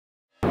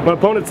My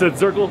opponent said,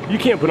 Zerkal, you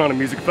can't put on a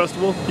music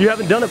festival. You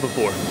haven't done it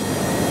before.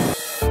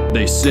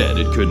 They said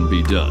it couldn't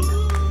be done.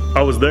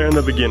 I was there in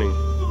the beginning.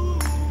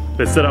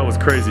 They said I was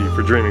crazy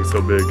for dreaming so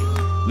big.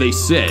 They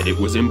said it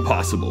was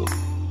impossible.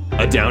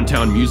 A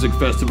downtown music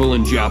festival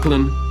in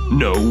Joplin?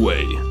 No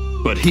way.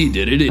 But he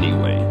did it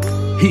anyway.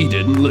 He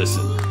didn't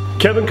listen.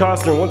 Kevin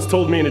Costner once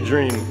told me in a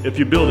dream, if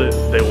you build it,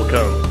 they will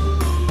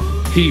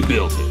come. He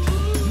built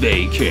it.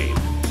 They came.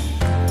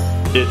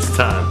 It's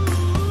time.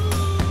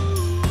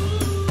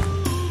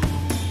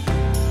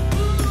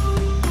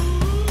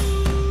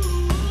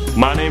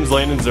 My name's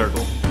Landon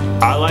Zerkal.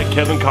 I like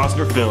Kevin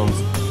Costner films,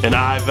 and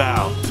I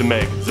vow to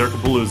make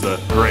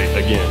Zerkapalooza great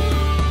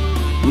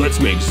again.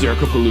 Let's make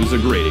Zerkapalooza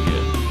great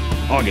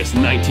again. August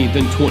 19th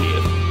and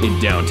 20th in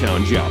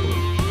downtown Joplin.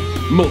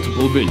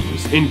 Multiple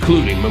venues,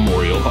 including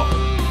Memorial Hall.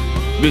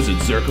 Visit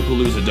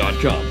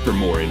Zerkapalooza.com for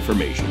more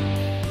information.